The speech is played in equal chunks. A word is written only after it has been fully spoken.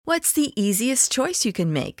What's the easiest choice you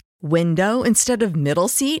can make? Window instead of middle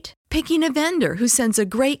seat? Picking a vendor who sends a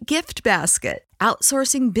great gift basket?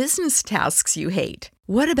 Outsourcing business tasks you hate?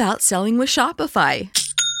 What about selling with Shopify?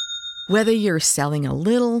 Whether you're selling a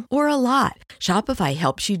little or a lot, Shopify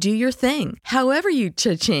helps you do your thing, however you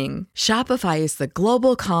cha-ching. Shopify is the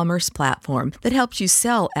global commerce platform that helps you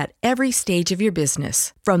sell at every stage of your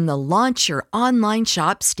business. From the launch your online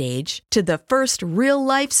shop stage to the first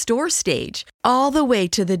real-life store stage, all the way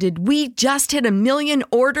to the did we just hit a million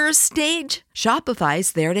orders stage.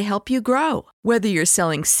 Shopify's there to help you grow. Whether you're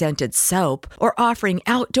selling scented soap or offering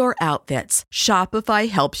outdoor outfits, Shopify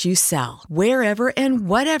helps you sell. Wherever and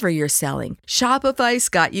whatever you're selling, Shopify's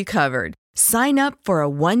got you covered. Sign up for a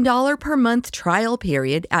 $1 per month trial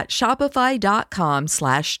period at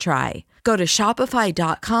shopify.com/try. Go to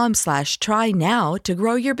shopify.com/try now to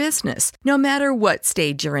grow your business, no matter what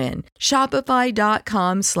stage you're in.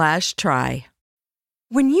 Shopify.com/try.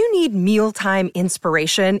 When you need mealtime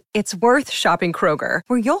inspiration, it's worth shopping Kroger,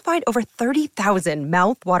 where you'll find over 30,000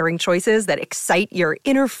 mouth-watering choices that excite your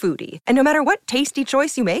inner foodie. And no matter what tasty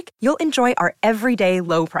choice you make, you'll enjoy our everyday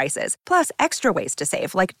low prices, plus extra ways to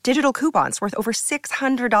save, like digital coupons worth over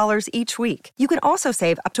 $600 each week. You can also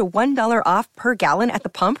save up to $1 off per gallon at the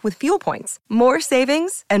pump with fuel points. More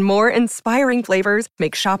savings and more inspiring flavors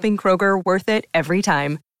make shopping Kroger worth it every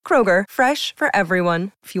time. Kroger, fresh for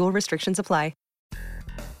everyone. Fuel restrictions apply.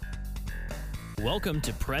 Welcome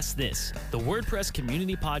to Press This, the WordPress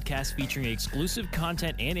community podcast featuring exclusive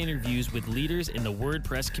content and interviews with leaders in the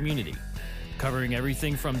WordPress community, covering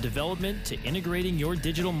everything from development to integrating your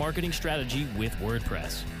digital marketing strategy with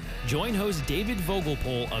WordPress. Join host David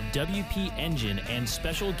Vogelpohl of WP Engine and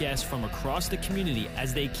special guests from across the community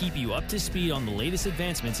as they keep you up to speed on the latest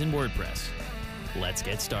advancements in WordPress. Let's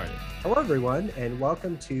get started. Hello, everyone, and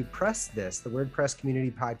welcome to Press This, the WordPress community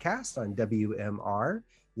podcast on WMR.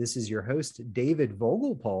 This is your host, David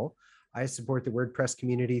Vogelpohl. I support the WordPress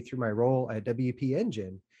community through my role at WP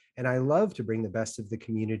Engine, and I love to bring the best of the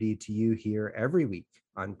community to you here every week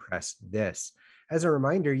on Press This. As a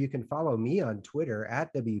reminder, you can follow me on Twitter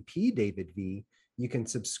at WPDavidV. You can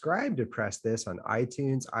subscribe to Press This on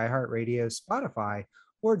iTunes, iHeartRadio, Spotify,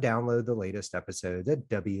 or download the latest episodes at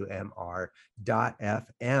WMR.fm.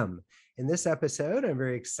 In this episode, I'm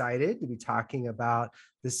very excited to be talking about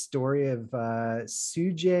the story of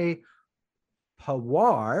Sujay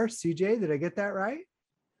Pawar. Sujay, did I get that right?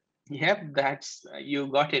 Yep, you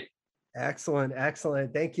got it. Excellent,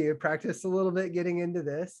 excellent. Thank you. Practiced a little bit getting into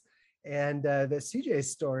this. And the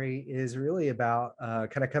Sujay's story is really about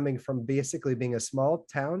kind of coming from basically being a small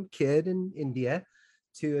town kid in India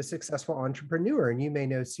to a successful entrepreneur. And you may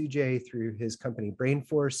know Sujay through his company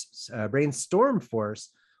Brainstorm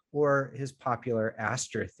Force, or his popular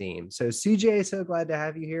Astra theme. So Sujay, so glad to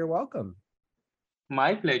have you here. Welcome.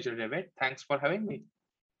 My pleasure, David. Thanks for having me.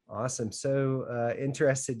 Awesome. So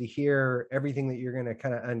interested to hear everything that you're going to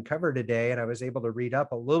kind of uncover today. And I was able to read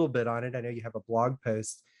up a little bit on it. I know you have a blog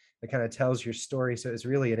post that kind of tells your story. So it's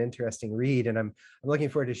really an interesting read. And I'm looking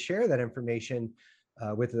forward to share that information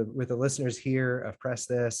with the listeners here of Press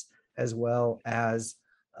This, as well as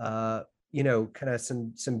kind of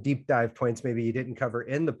some deep dive points maybe you didn't cover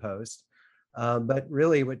in the post. But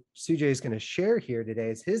really what Sujay is going to share here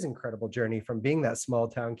today is his incredible journey from being that small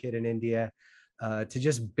town kid in India to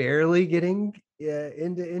just barely getting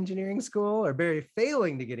into engineering school, or barely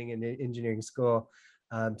failing to getting into engineering school,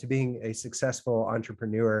 to being a successful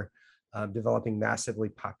entrepreneur, developing massively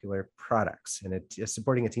popular products, and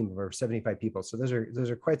supporting a team of over 75 people. So those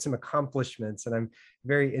are quite some accomplishments, and I'm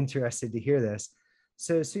very interested to hear this.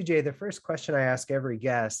 So Sujay, the first question I ask every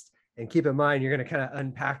guest, and keep in mind, you're going to kind of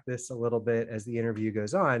unpack this a little bit as the interview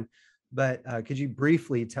goes on, but could you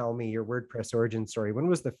briefly tell me your WordPress origin story? When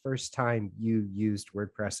was the first time you used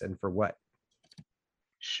WordPress, and for what?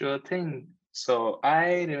 Sure thing. So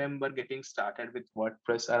I remember getting started with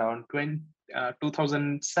WordPress around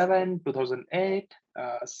 2007, 2008,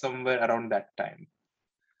 somewhere around that time.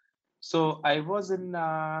 So I was in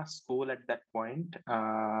school at that point.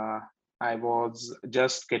 I was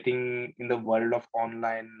just getting in the world of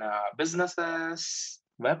online businesses,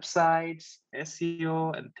 websites,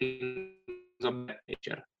 SEO, and things of that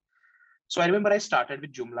nature. So I remember I started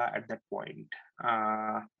with Joomla at that point.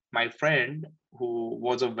 My friend, who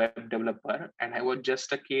was a web developer, and I was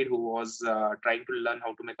just a kid who was trying to learn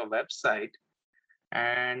how to make a website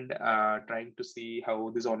and trying to see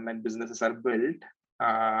how these online businesses are built.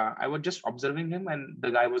 I was just observing him, and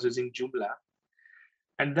the guy was using Joomla.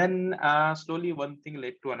 And then slowly one thing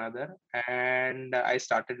led to another, and I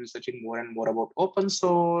started researching more and more about open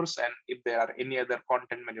source and if there are any other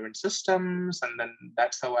content management systems. And then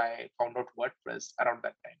that's how I found out WordPress around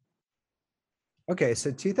that time. Okay,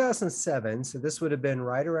 so 2007. So this would have been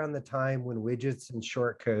right around the time when widgets and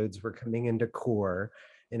shortcodes were coming into core.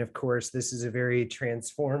 And of course, this is a very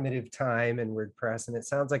transformative time in WordPress. And it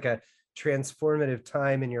sounds like a transformative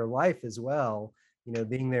time in your life as well,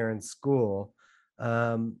 being there in school.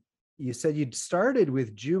 You said you'd started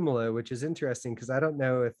with Joomla, which is interesting because I don't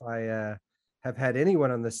know if I have had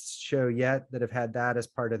anyone on this show yet that have had that as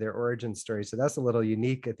part of their origin story. So that's a little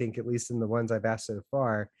unique, I think, at least in the ones I've asked so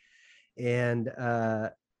far. And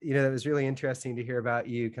it was really interesting to hear about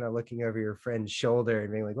you kind of looking over your friend's shoulder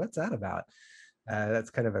and being like, what's that about?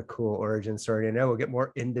 That's kind of a cool origin story. I know we'll get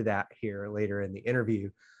more into that here later in the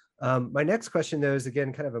interview. My next question, though, is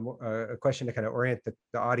again kind of a question to kind of orient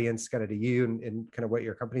the audience kind of to you and kind of what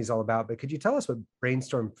your company is all about. But could you tell us what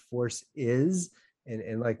Brainstorm Force is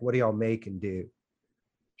and like what do y'all make and do?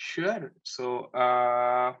 Sure. So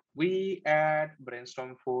we at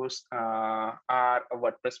Brainstorm Force are a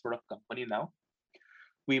WordPress product company now.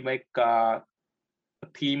 We make a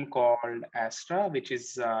theme called Astra, which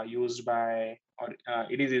is used by, or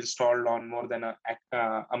it is installed on more than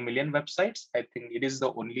a million websites. I think it is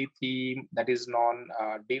the only theme that is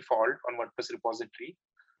non-default on WordPress repository.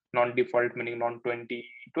 Non-default meaning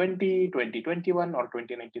non-2020, 2021, or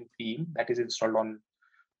 2019 theme that is installed on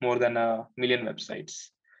more than a million websites.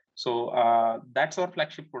 So that's our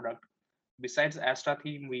flagship product. Besides Astra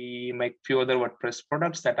theme, we make few other WordPress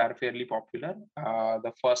products that are fairly popular.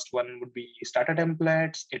 The first one would be starter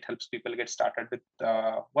templates. It helps people get started with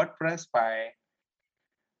WordPress by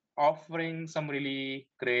offering some really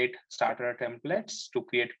great starter templates to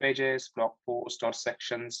create pages, blog posts, or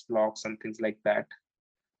sections, blogs, and things like that.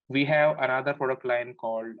 We have another product line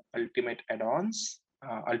called Ultimate Add-ons.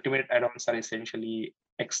 Ultimate Add-ons are essentially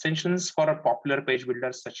extensions for a popular page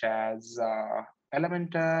builders such as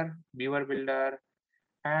Elementor, Beaver Builder,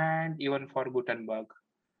 and even for Gutenberg.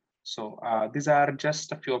 So these are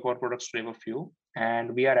just a few of our products to name a few.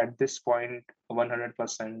 And we are at this point 100%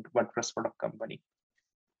 WordPress product company.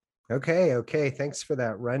 Okay. Thanks for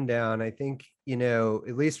that rundown. I think,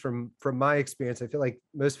 at least from my experience, I feel like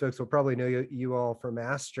most folks will probably know you all from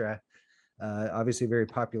Astra. Obviously a very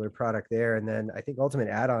popular product there. And then I think Ultimate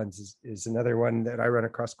Add-ons is another one that I run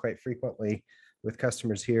across quite frequently with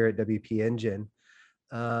customers here at WP Engine.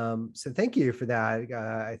 So thank you for that.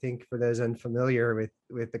 I think for those unfamiliar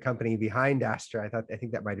with the company behind Astra, I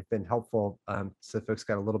think that might have been helpful. So folks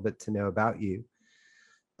got a little bit to know about you.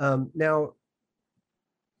 Now,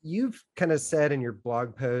 you've kind of said in your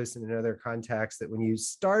blog posts and in other contacts that when you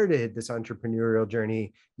started this entrepreneurial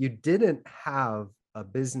journey, you didn't have a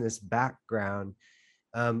business background.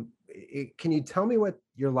 Can you tell me what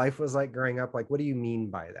your life was like growing up? Like, what do you mean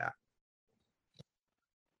by that?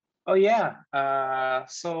 Oh, yeah.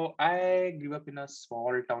 So I grew up in a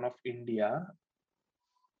small town of India,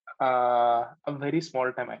 a very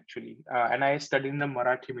small town actually, and I studied in the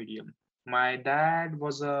Marathi medium. My dad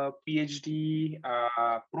was a PhD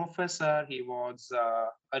professor. He was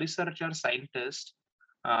a researcher, scientist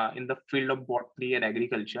in the field of botany and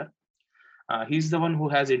agriculture. He's the one who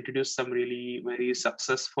has introduced some really very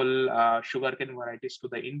successful sugarcane varieties to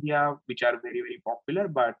the India, which are very, very popular.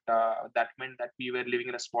 But that meant that we were living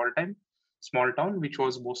in a small town, which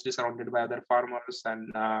was mostly surrounded by other farmers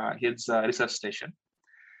and his research station.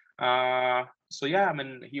 So yeah, I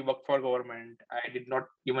mean, he worked for government. I did not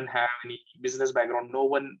even have any business background. No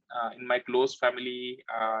one in my close family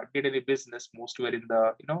did any business. Most were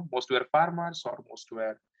most were farmers or most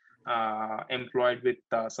were employed with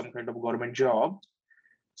some kind of government job.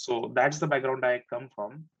 So that's the background I come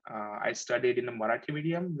from. I studied in a Marathi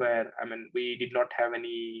medium where, I mean, we did not have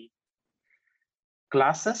any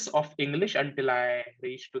classes of English until I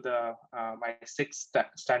reached to the my sixth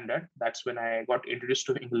standard. That's when I got introduced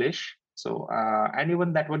to English. So and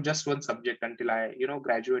even that was just one subject until I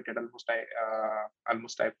graduated.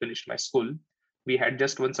 Almost I finished my school. We had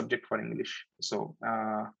just one subject for English. So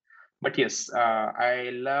but yes, I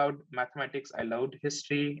loved mathematics. I loved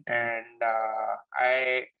history, and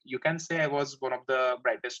you can say I was one of the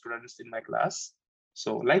brightest students in my class.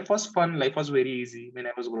 So life was fun. Life was very easy when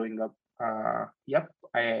I was growing up. Yep,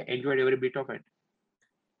 I enjoyed every bit of it.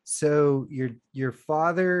 So your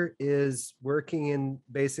father is working in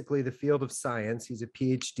basically the field of science. He's a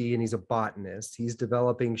PhD and he's a botanist. He's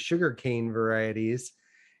developing sugarcane varieties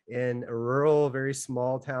in a rural, very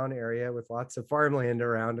small town area with lots of farmland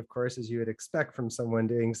around, of course, as you would expect from someone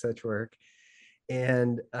doing such work.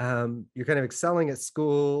 and you're kind of excelling at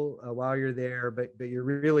school while you're there, but you're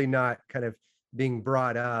really not kind of being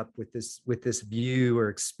brought up with this view or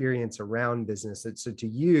experience around business. And so to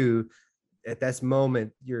you, at this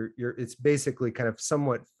moment, it's basically kind of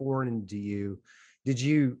somewhat foreign to you. Did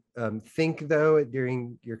you think though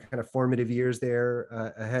during your kind of formative years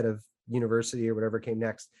there, ahead of university or whatever came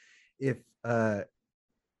next, if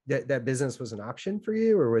that business was an option for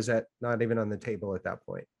you, or was that not even on the table at that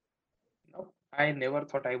point? No, I never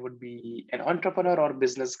thought I would be an entrepreneur or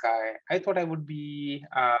business guy. I thought I would be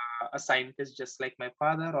a scientist just like my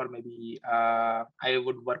father, or maybe I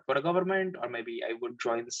would work for a government, or maybe I would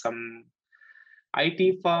join some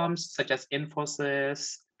IT firms such as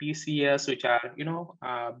Infosys, TCS, which are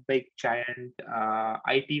big giant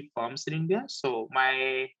IT firms in India. So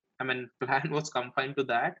my plan was confined to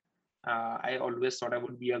that. I always thought I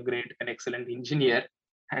would be a great and excellent engineer,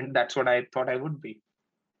 and that's what I thought I would be.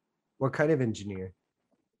 What kind of engineer?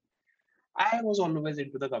 I was always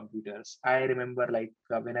into the computers. I remember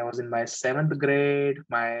when I was in my seventh grade,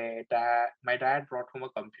 my dad brought home a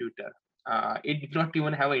computer. It did not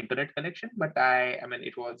even have an internet connection, but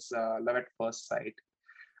it was love at first sight.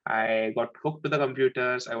 I got hooked to the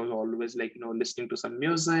computers. I was always listening to some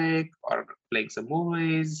music or playing some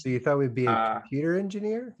movies. So you thought we'd be a Uh, computer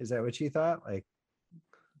engineer? Is that what you thought?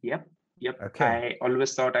 yep, yep. Okay. I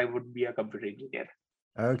always thought I would be a computer engineer.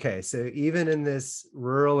 Okay, so even in this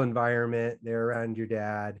rural environment there around your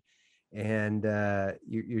dad, and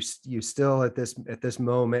you still at this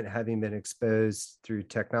moment, having been exposed through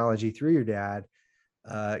technology through your dad,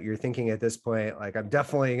 you're thinking at this point, like, I'm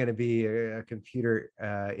definitely going to be a computer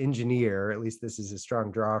engineer, or at least this is a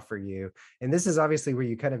strong draw for you. And this is obviously where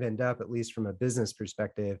you kind of end up, at least from a business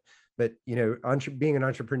perspective. But being an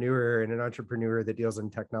entrepreneur and an entrepreneur that deals in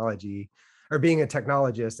technology, or being a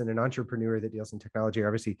technologist and an entrepreneur that deals in technology, are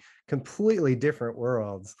obviously completely different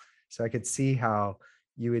worlds. So I could see how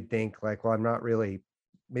you would think like, well, I'm not really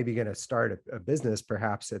maybe going to start a business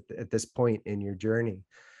perhaps at this point in your journey.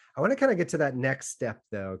 I want to kind of get to that next step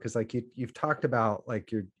though, because like you've talked about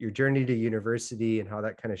like your journey to university and how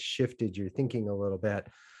that kind of shifted your thinking a little bit.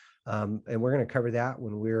 And we're going to cover that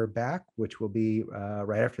when we're back, which will be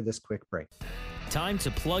right after this quick break. Time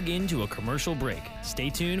to plug into a commercial break. Stay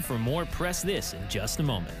tuned for more Press This in just a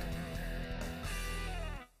moment.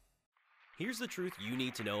 Here's the truth you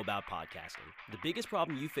need to know about podcasting. The biggest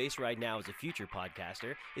problem you face right now as a future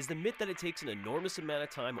podcaster is the myth that it takes an enormous amount of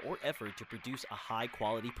time or effort to produce a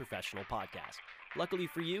high-quality professional podcast. Luckily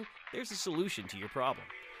for you, there's a solution to your problem.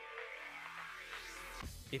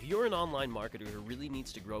 If you're an online marketer who really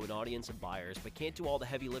needs to grow an audience of buyers but can't do all the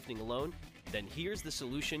heavy lifting alone, then here's the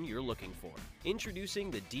solution you're looking for. Introducing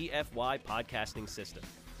the DFY Podcasting System.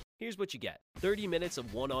 Here's what you get: 30 minutes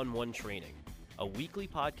of one-on-one training, a weekly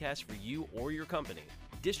podcast for you or your company,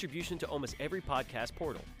 distribution to almost every podcast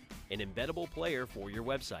portal, an embeddable player for your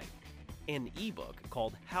website, an ebook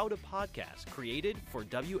called How to Podcast, created for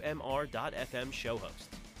WMR.FM show hosts,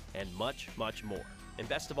 and much, much more. And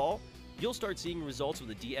best of all, you'll start seeing results with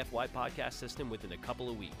the DFY podcast system within a couple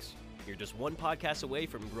of weeks. You're just one podcast away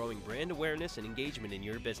from growing brand awareness and engagement in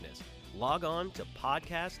your business. Log on to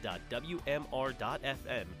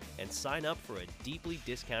podcast.wmr.fm and sign up for a deeply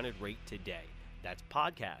discounted rate today. That's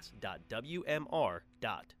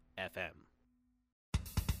podcast.wmr.fm.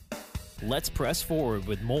 Let's press forward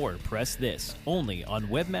with more Press This, only on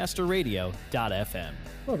webmasterradio.fm.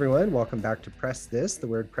 Hello, everyone. Welcome back to Press This, the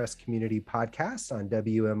WordPress community podcast on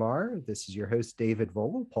WMR. This is your host, David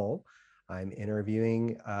Vogelpohl. I'm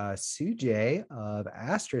interviewing Sujay of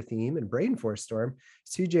Astrotheme and Brainforce Storm.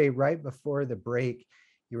 Sujay, right before the break,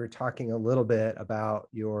 you were talking a little bit about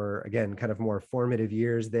your, again, kind of more formative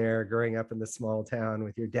years there, growing up in the small town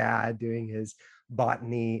with your dad doing his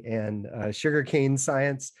botany and sugarcane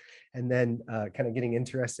science, and then kind of getting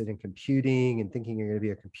interested in computing and thinking you're going to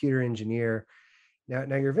be a computer engineer.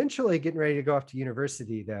 Now you're eventually getting ready to go off to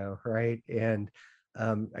university though, right? And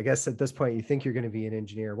I guess at this point you think you're going to be an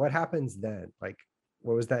engineer. What happens then? Like,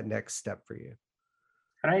 what was that next step for you?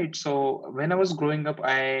 Right. So when I was growing up,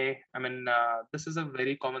 this is a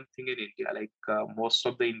very common thing in India. Most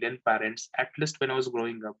of the Indian parents, at least when I was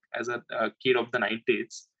growing up as a kid of the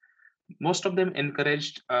 90s, most of them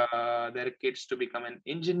encouraged their kids to become an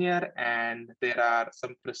engineer. And there are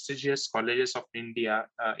some prestigious colleges of India,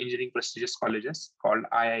 engineering prestigious colleges called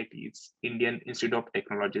IITs, Indian Institute of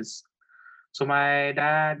Technologies. So my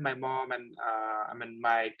dad, my mom, and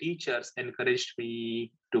my teachers encouraged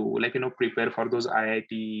me to prepare for those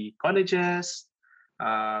IIT colleges,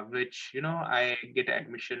 which I get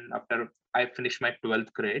admission after I finish my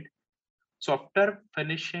 12th grade. So after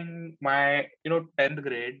finishing my 10th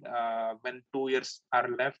grade, when 2 years are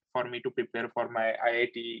left for me to prepare for my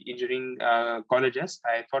IIT engineering colleges,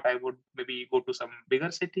 I thought I would maybe go to some bigger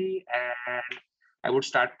city and I would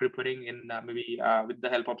start preparing in maybe with the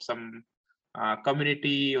help of some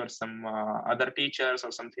community or some other teachers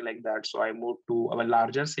or something like that. So I moved to a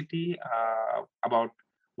larger city, about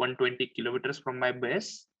 120 kilometers from my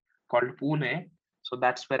base, called Pune. So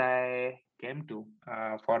that's where I came to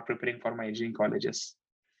for preparing for my engineering colleges.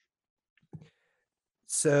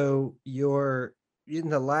 So you're in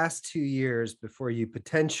the last 2 years before you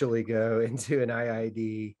potentially go into an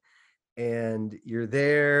IID, and you're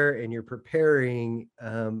there and you're preparing.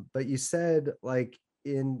 But you said, like,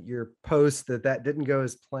 in your post that didn't go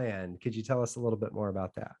as planned. Could you tell us a little bit more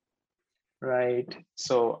about that? Right.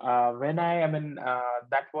 So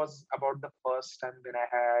that was about the first time when I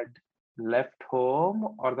had left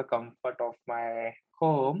home or the comfort of my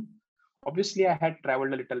home. Obviously, I had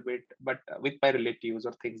traveled a little bit, but with my relatives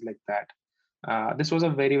or things like that. This was a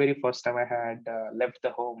very, very first time I had left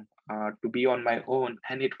the home to be on my own,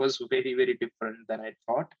 and it was very, very different than I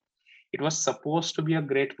thought. It was supposed to be a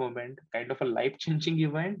great moment, kind of a life-changing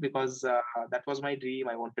event, because that was my dream.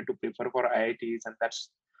 I wanted to prepare for IITs, and that's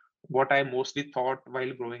what I mostly thought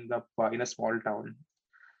while growing up in a small town.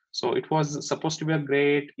 So it was supposed to be a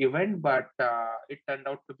great event, but it turned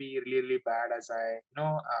out to be really, really bad. As I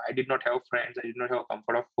did not have friends, I did not have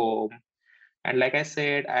comfort of home, and like I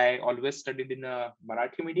said, I always studied in a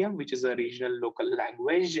Marathi medium, which is a regional local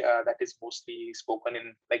language that is mostly spoken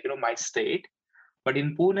in my state. But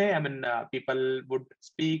in Pune, people would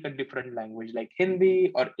speak a different language, like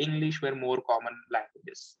Hindi or English were more common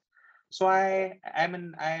languages. So I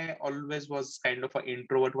always was kind of an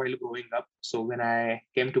introvert while growing up. So when I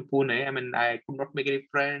came to Pune, I could not make any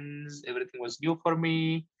friends. Everything was new for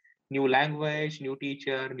me, new language, new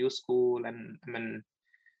teacher, new school, and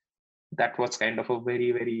that was kind of a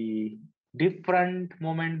very, very different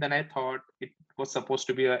moment than I thought. It was supposed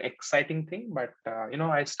to be an exciting thing, but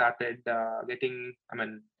I started getting.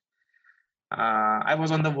 I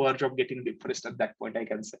was on the verge of getting depressed at that point, I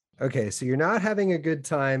can say. Okay, so you're not having a good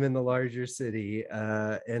time in the larger city,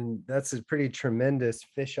 and that's a pretty tremendous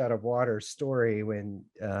fish out of water story when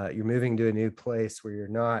you're moving to a new place where you're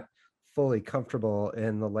not fully comfortable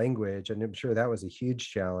in the language, and I'm sure that was a huge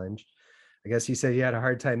challenge. I guess you said you had a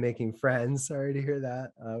hard time making friends. Sorry to hear that.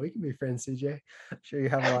 We can be friends, CJ. I'm sure you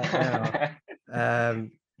have a lot now.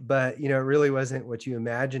 But it really wasn't what you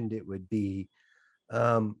imagined it would be.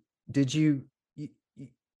 Did you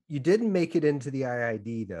didn't make it into the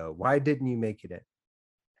IID though? Why didn't you make it in?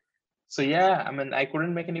 So yeah, I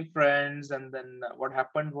couldn't make any friends, and then what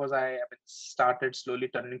happened was I started slowly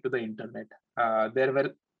turning to the internet. There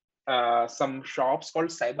were some shops called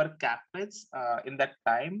cyber cafes in that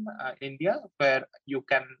time, India, where you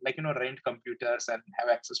can rent computers and have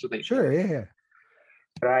access to the Sure, internet. yeah.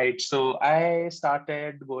 Right. So I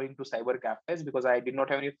started going to cyber cafes because I did not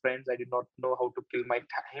have any friends. I did not know how to kill my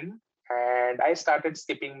time. And I started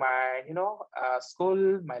skipping my,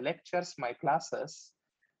 school, my lectures, my classes,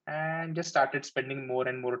 and just started spending more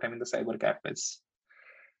and more time in the cyber cafes.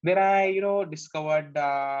 There I, discovered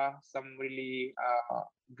some really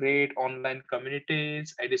great online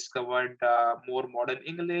communities. I discovered more modern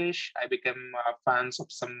English. I became fans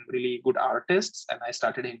of some really good artists, and I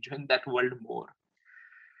started enjoying that world more.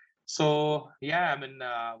 So yeah,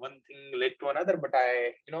 one thing led to another, but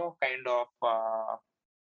I, kind of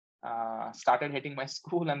started hating my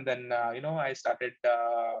school, and then I started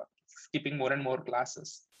skipping more and more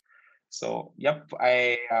classes. So yep,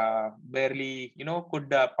 I barely could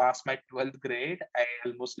pass my 12th grade. I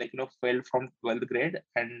almost failed from 12th grade,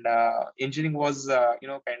 and engineering was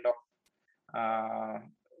kind of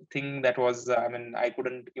thing that was I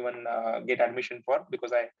couldn't even get admission for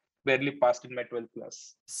because I barely passed in my 12th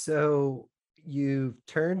class. So you've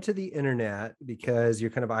turned to the internet because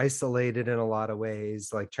you're kind of isolated in a lot of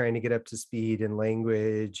ways, like trying to get up to speed in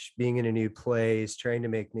language, being in a new place, trying to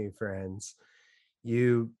make new friends.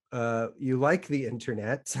 You like the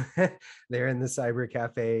internet. They're in the cyber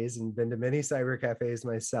cafes, and been to many cyber cafes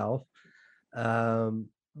myself.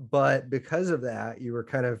 But because of that, you were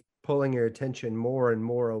kind of pulling your attention more and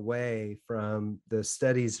more away from the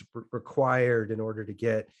studies required in order to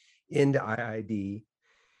get into IID.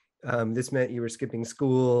 This meant you were skipping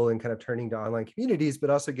school and kind of turning to online communities, but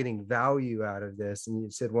also getting value out of this. And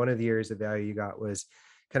you said one of the areas of value you got was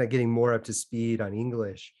kind of getting more up to speed on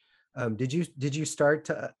English. Did you start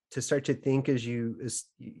to think as you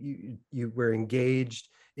were engaged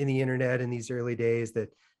in the internet in these early days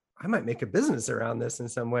that I might make a business around this in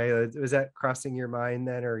some way? Was that crossing your mind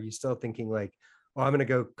then, or are you still thinking like, oh, I'm going to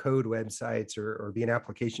go code websites or be an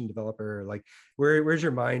application developer? Like, where's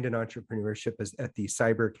your mind in entrepreneurship as at the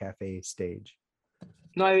cyber cafe stage?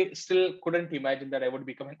 No, I still couldn't imagine that I would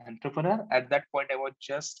become an entrepreneur. At that point, I was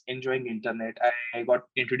just enjoying internet. I got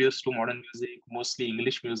introduced to modern music, mostly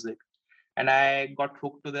English music, and I got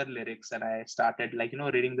hooked to their lyrics. And I started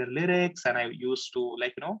reading their lyrics, and I used to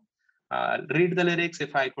read the lyrics.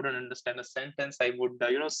 If I couldn't understand a sentence, I would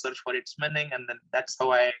search for its meaning, and then that's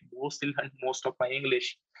how I mostly learned most of my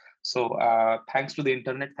English. So thanks to the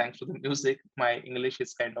internet, thanks to the music, my English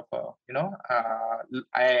is kind of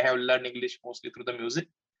I have learned English mostly through the music.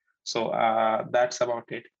 So that's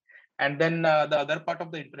about it. And then the other part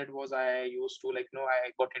of the internet was I used to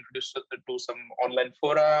I got introduced to some online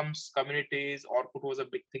forums, communities. Orkut was a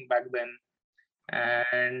big thing back then.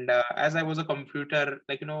 And as I was a computer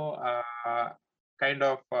I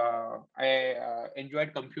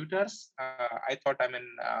enjoyed computers. I thought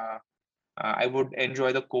I would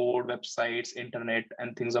enjoy the code, websites, internet,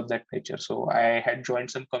 and things of that nature. So I had joined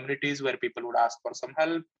some communities where people would ask for some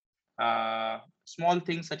help. Small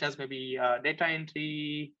things such as maybe data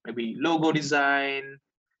entry, maybe logo design,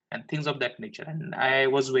 and things of that nature. And I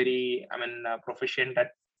was very, proficient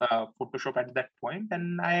at Photoshop at that point,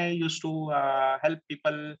 and I used to help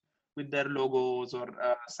people with their logos or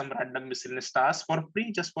some random miscellaneous tasks for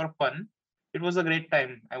free, just for fun. It was a great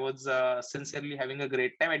time. I was sincerely having a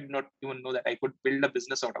great time. I did not even know that I could build a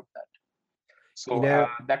business out of that. So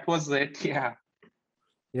that was it. Yeah.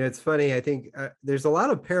 Yeah, it's funny. I think there's a lot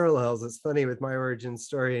of parallels. It's funny with my origin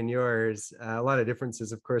story and yours. A lot of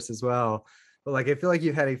differences, of course, as well. But like, I feel like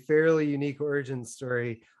you've had a fairly unique origin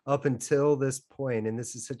story up until this point. And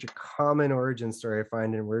this is such a common origin story I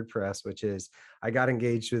find in WordPress, which is I got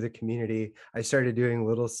engaged with the community. I started doing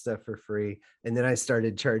little stuff for free. And then I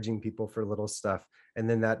started charging people for little stuff. And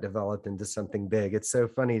then that developed into something big. It's so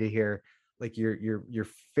funny to hear like your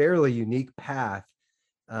fairly unique path,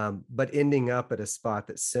 but ending up at a spot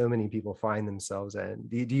that so many people find themselves in.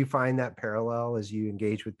 Do you find that parallel as you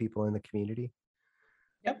engage with people in the community?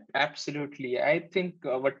 Yep, absolutely. I think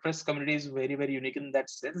WordPress community is very, very unique in that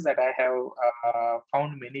sense that I have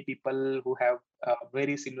found many people who have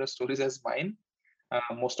very similar stories as mine.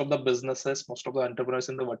 Most of the businesses, most of the entrepreneurs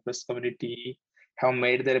in the WordPress community have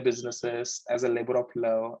made their businesses as a labor of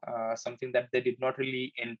love, something that they did not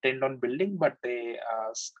really intend on building, but they,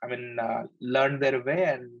 learned their way,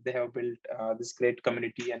 and they have built this great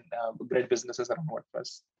community and great businesses around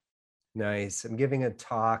WordPress. Nice. I'm giving a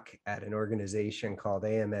talk at an organization called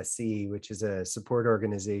AMSC, which is a support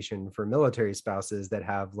organization for military spouses that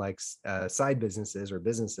have like side businesses or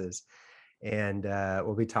businesses. And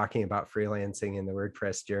we'll be talking about freelancing in the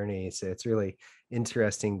WordPress journey. So it's really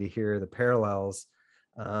interesting to hear the parallels,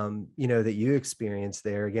 that you experienced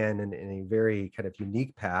there, again, in a very kind of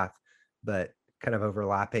unique path, but kind of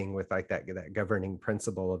overlapping with like that governing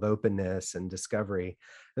principle of openness and discovery.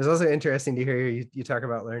 It was also interesting to hear you talk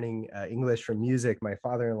about learning English from music. My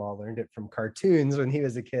father-in-law learned it from cartoons when he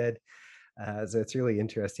was a kid. So it's really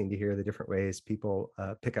interesting to hear the different ways people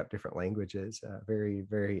pick up different languages. Very,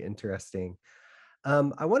 very interesting.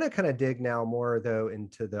 I want to kind of dig now more though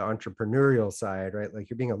into the entrepreneurial side, right? Like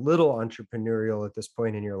you're being a little entrepreneurial at this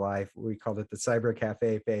point in your life. We called it the cyber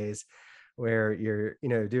cafe phase, where you're,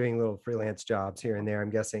 doing little freelance jobs here and there. I'm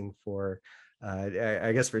guessing for,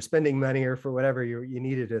 I guess for spending money or for whatever you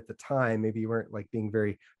needed at the time. Maybe you weren't like being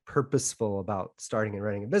very purposeful about starting and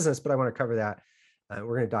running a business, but I want to cover that.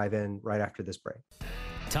 We're going to dive in right after this break.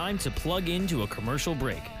 Time to plug into a commercial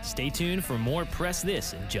break. Stay tuned for more Press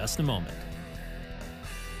This in just a moment.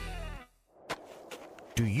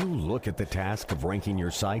 Do you look at the task of ranking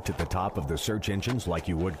your site at the top of the search engines like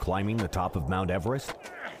you would climbing the top of Mount Everest?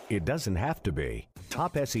 It doesn't have to be.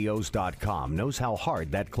 TopSEOs.com knows how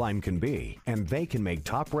hard that climb can be, and they can make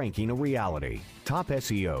top ranking a reality. Top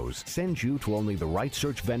SEOs sends you to only the right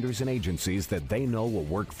search vendors and agencies that they know will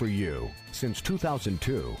work for you. Since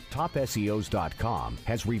 2002, TopSEOs.com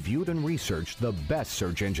has reviewed and researched the best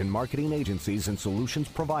search engine marketing agencies and solutions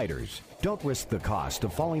providers. Don't risk the cost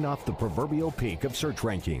of falling off the proverbial peak of search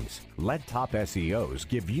rankings. Let Top SEOs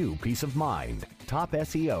give you peace of mind.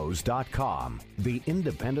 TopSEOs.com, the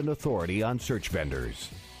independent authority on search vendors.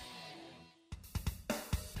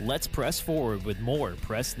 Let's press forward with more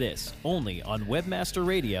Press This, only on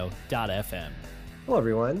webmasterradio.fm. Hello,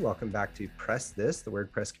 everyone. Welcome back to Press This, the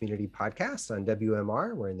WordPress Community Podcast on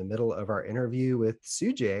WMR. We're in the middle of our interview with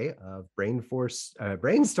Sujay of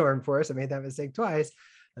Brainstorm Force. I made that mistake twice.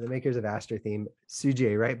 The makers of Astro Theme.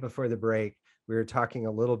 Sujay, right before the break, we were talking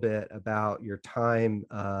a little bit about your time,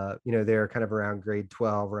 there kind of around grade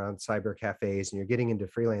 12, around cyber cafes, and you're getting into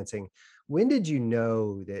freelancing. When did you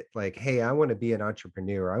know that, like, hey, I want to be an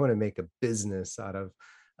entrepreneur? I want to make a business out of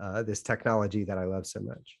this technology that I love so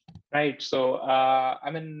much. Right. So,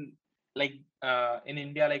 like in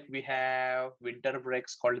India, like we have winter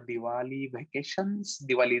breaks called Diwali vacations.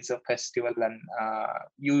 Diwali is a festival, and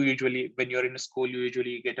you usually, when you're in school, you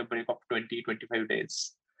usually get a break of 20-25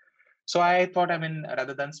 days. So I thought,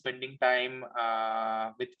 rather than spending time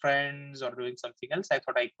with friends or doing something else, I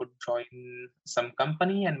thought I could join some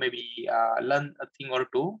company and maybe learn a thing or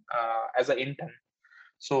two as an intern.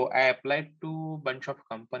 So I applied to a bunch of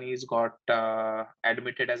companies, got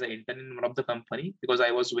admitted as an intern in one of the company because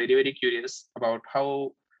I was very, very curious about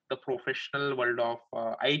how the professional world of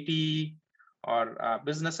IT or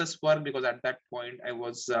businesses work, because at that point I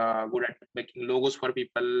was good at making logos for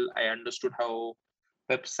people. I understood how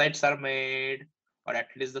websites are made, or at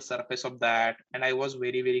least the surface of that. And I was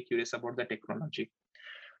very, very curious about the technology.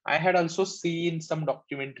 I had also seen some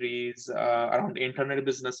documentaries around internet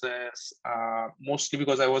businesses, mostly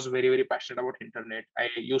because I was very, very passionate about internet. I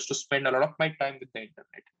used to spend a lot of my time with the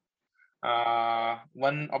internet.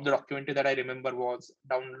 One of the documentary that I remember was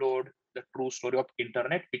Download the True Story of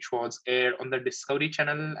Internet, which was aired on the Discovery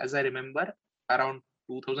Channel, as I remember, around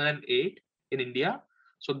 2008 in India.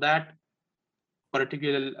 So that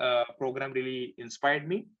particular program really inspired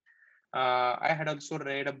me. I had also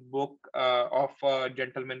read a book of a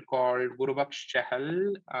gentleman called Gurubaksh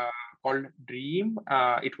Chahal called Dream.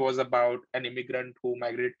 It was about an immigrant who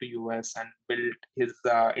migrated to US and built his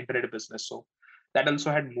internet business. So that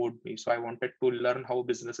also had moved me. So I wanted to learn how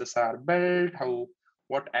businesses are built,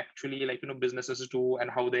 what actually businesses do,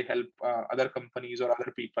 and how they help other companies or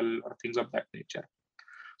other people or things of that nature.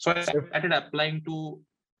 So I started applying to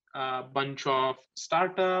a bunch of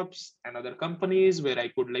startups and other companies where I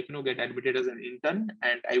could get admitted as an intern,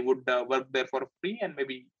 and I would work there for free and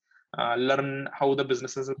maybe learn how the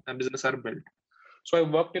businesses are built. So I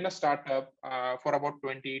worked in a startup for about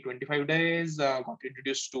 20-25 days, got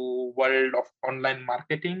introduced to world of online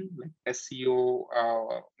marketing, like SEO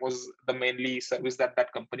was the mainly service that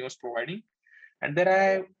that company was providing. And then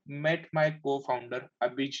I met my co-founder,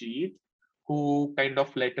 Abhijit, who kind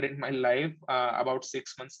of later in my life, about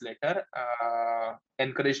 6 months later,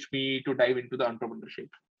 encouraged me to dive into the entrepreneurship.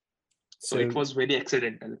 So it was very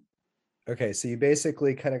accidental. Okay, so you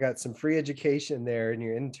basically kind of got some free education there in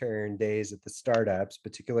your intern days at the startups,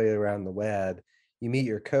 particularly around the web. You meet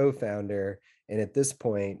your co-founder, and at this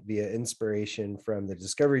point, via inspiration from the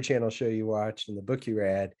Discovery Channel show you watched and the book you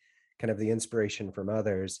read, kind of the inspiration from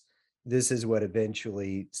others, this is what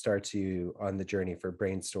eventually starts you on the journey for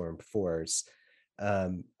Brainstorm Force.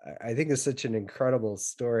 I think it's such an incredible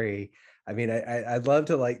story. I mean, I'd love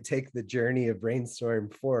to take the journey of Brainstorm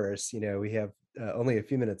Force. We have only a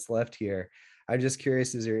few minutes left here. I'm just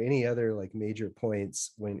curious, is there any other major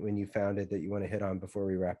points when you founded that you want to hit on before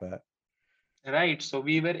we wrap up? Right. So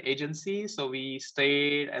we were agency. So we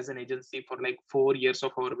stayed as an agency for 4 years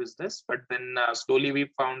of our business. But then slowly we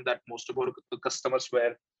found that most of our customers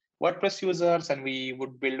were WordPress users, and we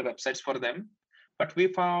would build websites for them. But we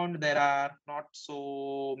found there are not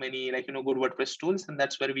so many good WordPress tools, and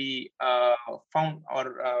that's where we found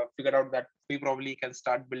or figured out that we probably can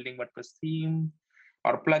start building WordPress theme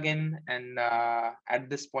or plugin. And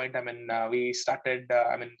at this point, we started.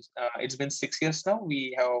 It's been 6 years now.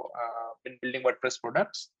 We have been building WordPress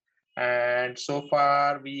products, and so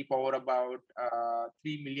far we power about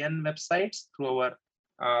 3 million websites through our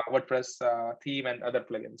WordPress theme and other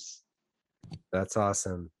plugins. That's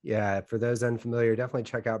awesome. Yeah, for those unfamiliar, definitely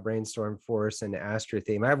check out Brainstorm Force and Astra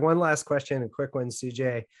Theme. I have one last question, a quick one,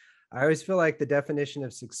 Sujay. I always feel like the definition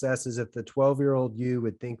of success is if the 12-year-old you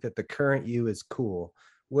would think that the current you is cool.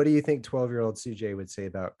 What do you think 12-year-old Sujay would say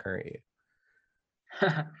about current you?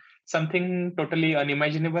 Something totally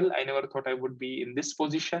unimaginable. I never thought I would be in this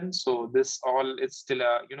position. So this all is still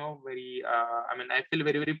very, I feel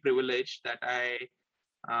very, very privileged that I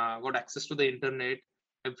got access to the internet.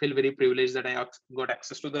 I feel very privileged that I got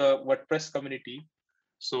access to the WordPress community.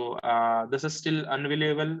 So this is still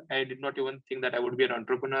unbelievable. I did not even think that I would be an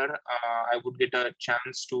entrepreneur. I would get a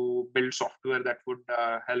chance to build software that would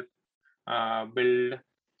help build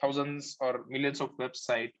thousands or millions of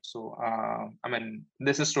websites. So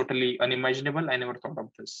this is totally unimaginable. I never thought of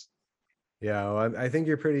this. Yeah, well, I think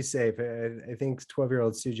you're pretty safe. I think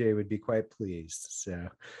 12-year-old Sujay would be quite pleased. So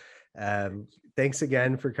thanks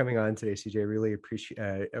again for coming on today, Sujay. I really appreciate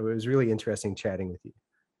it. Was really interesting chatting with you.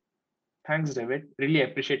 Thanks, David. Really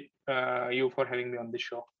appreciate you for having me on the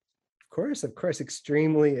show. Of course.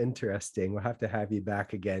 Extremely interesting. We'll have to have you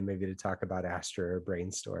back again, maybe to talk about Astra or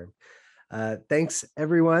Brainstorm. Thanks,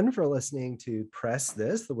 everyone, for listening to Press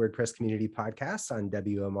This, the WordPress Community Podcast on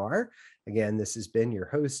WMR. Again, this has been your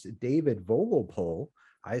host, David Vogelpohl.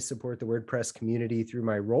 I support the WordPress community through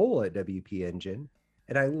my role at WP Engine,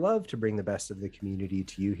 and I love to bring the best of the community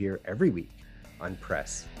to you here every week on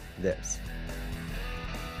Press This.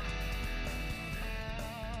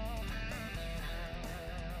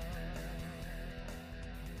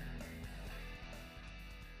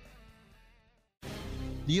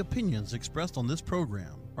 The opinions expressed on this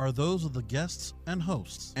program are those of the guests and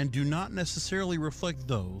hosts and do not necessarily reflect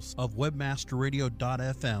those of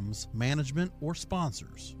webmasterradio.fm's management or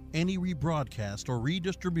sponsors. Any rebroadcast or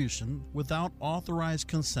redistribution without authorized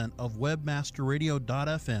consent of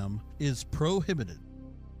webmasterradio.fm is prohibited.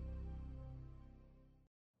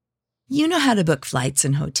 You know how to book flights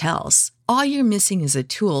and hotels. All you're missing is a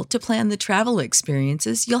tool to plan the travel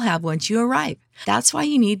experiences you'll have once you arrive. That's why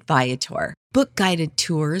you need Viator. Book guided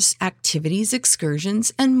tours, activities,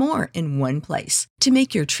 excursions, and more in one place to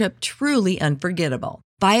make your trip truly unforgettable.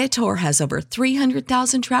 Viator has over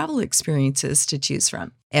 300,000 travel experiences to choose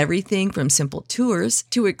from. Everything from simple tours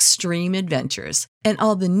to extreme adventures and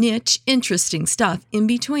all the niche, interesting stuff in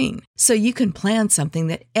between. So you can plan something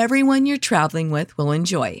that everyone you're traveling with will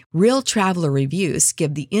enjoy. Real traveler reviews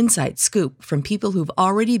give the inside scoop from people who've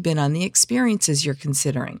already been on the experiences you're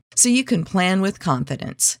considering. So you can plan with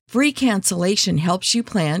confidence. Free cancellation helps you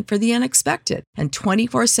plan for the unexpected. And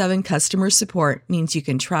 24/7 customer support means you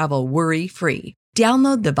can travel worry-free.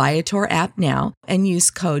 Download the Viator app now and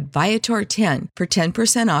use code Viator10 for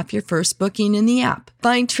 10% off your first booking in the app.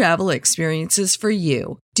 Find travel experiences for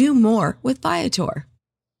you. Do more with Viator.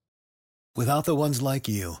 Without the ones like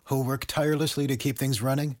you, who work tirelessly to keep things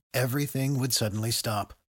running, everything would suddenly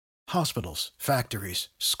stop. Hospitals, factories,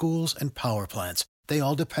 schools, and power plants, they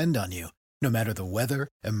all depend on you. No matter the weather,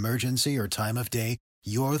 emergency, or time of day,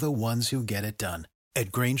 you're the ones who get it done.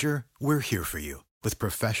 At Grainger, we're here for you with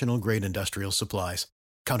professional-grade industrial supplies.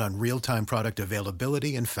 Count on real-time product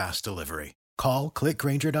availability and fast delivery. Call, click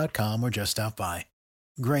Grainger.com, or just stop by.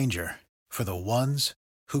 Grainger, for the ones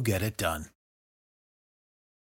who get it done.